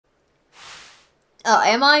Oh,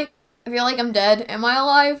 am I? I feel like I'm dead. Am I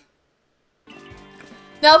alive?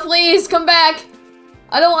 No, please, come back!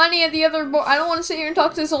 I don't want any of the other I don't want to sit here and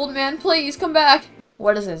talk to this old man. Please, come back!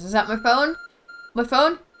 What is this? Is that my phone? My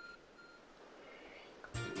phone?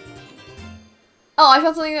 Oh, I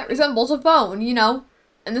found something that resembles a phone, you know,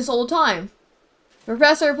 in this old time.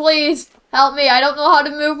 Professor, please, help me. I don't know how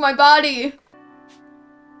to move my body.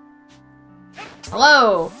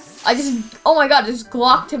 Hello. Oh my god, I just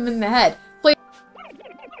glocked him in the head. Please.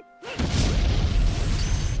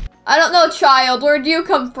 I don't know, child. Where'd you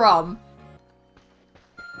come from?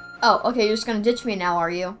 Oh, okay, you're just gonna ditch me now,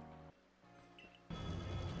 are you?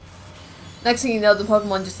 Next thing you know, the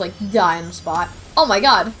Pokemon just, like, die on the spot. Oh my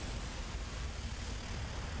god.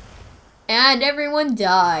 And everyone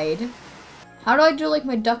died. How do I do, like,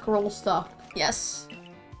 my duck roll stuff? Yes.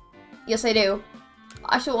 Yes, I do.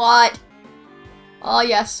 Oshawott. Oh,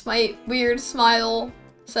 yes, my weird smile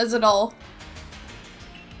says it all.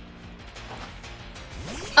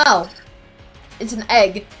 Oh. It's an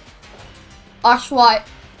egg. Oshawott,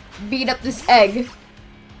 beat up this egg.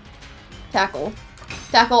 Tackle.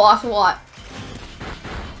 Tackle Oshawott.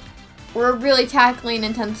 We're really tackling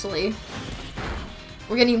intensely.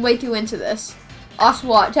 We're getting way too into this.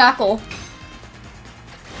 Oshawott, tackle.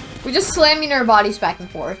 We're just slamming our bodies back and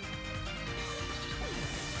forth.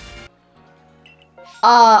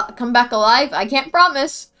 Come back alive? I can't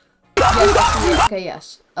promise. Yes, okay,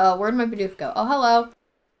 yes. Where'd my Bidoof go? Oh, hello.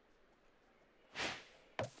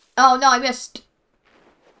 Oh, no, I missed.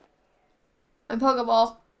 My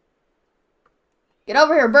Pokeball. Get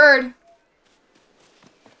over here, bird.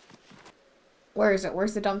 Where is it?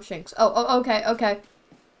 Where's the dump shinks? Oh, okay, okay.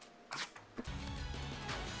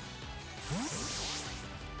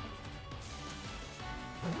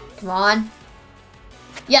 Come on.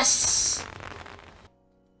 Yes!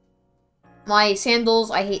 My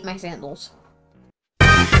sandals. I hate my sandals.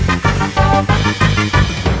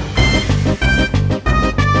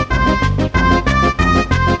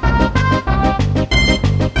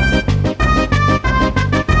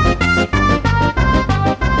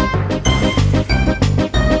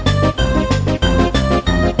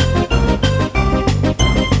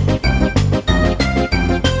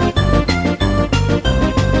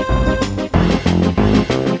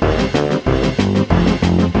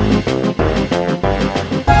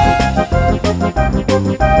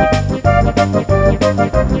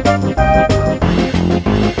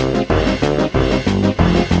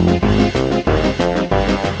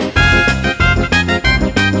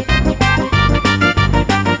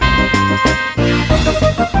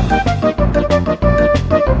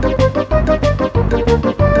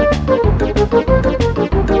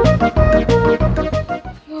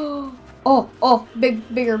 Oh,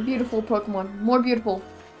 bigger, beautiful Pokemon. More beautiful.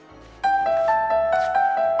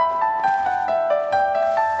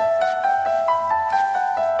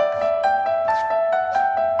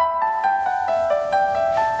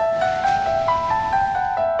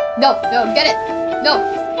 No, get it. No.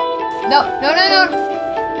 No.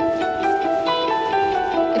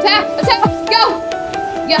 Attack, go!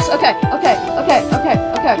 Yes, okay.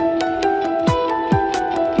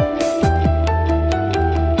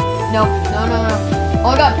 No. Oh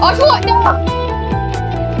my god. Oshawott, no!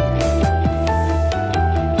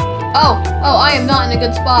 Oh, I am not in a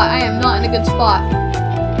good spot.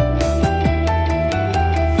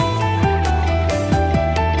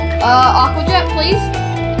 Aqua Jet, please?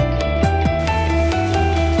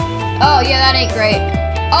 Oh, yeah, that ain't great.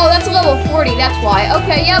 Oh, that's a level 40, that's why.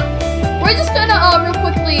 Okay, yep. We're just gonna, real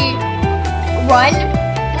quickly run.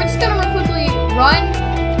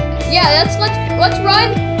 Yeah, let's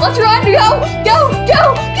run. Let's run. Go.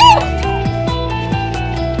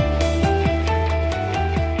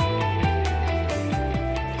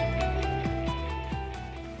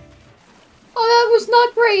 Oh, that was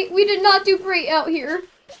not great. We did not do great out here.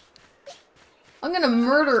 I'm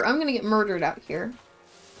gonna get murdered out here.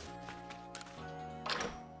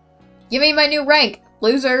 Give me my new rank,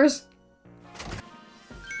 losers.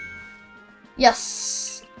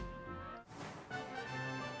 Yes.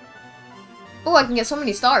 Oh, I can get so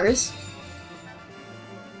many stars.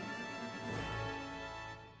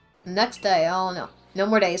 Next day, oh no. No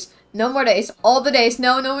more days. All the days.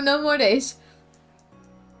 No more days.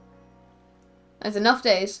 That's enough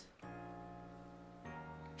days.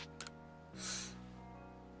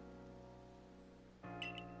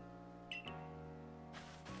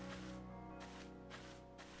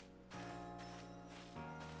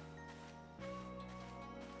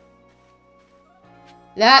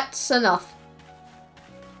 That's enough.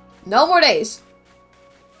 No more days.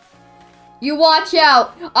 You watch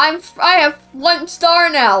out. I have 1 star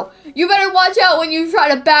now. You better watch out when you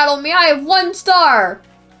try to battle me. I have 1 star.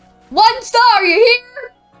 1 star, you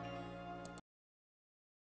hear?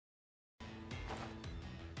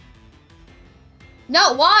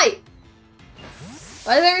 No, why?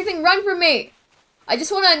 Why does everything run from me? I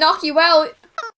just want to knock you out.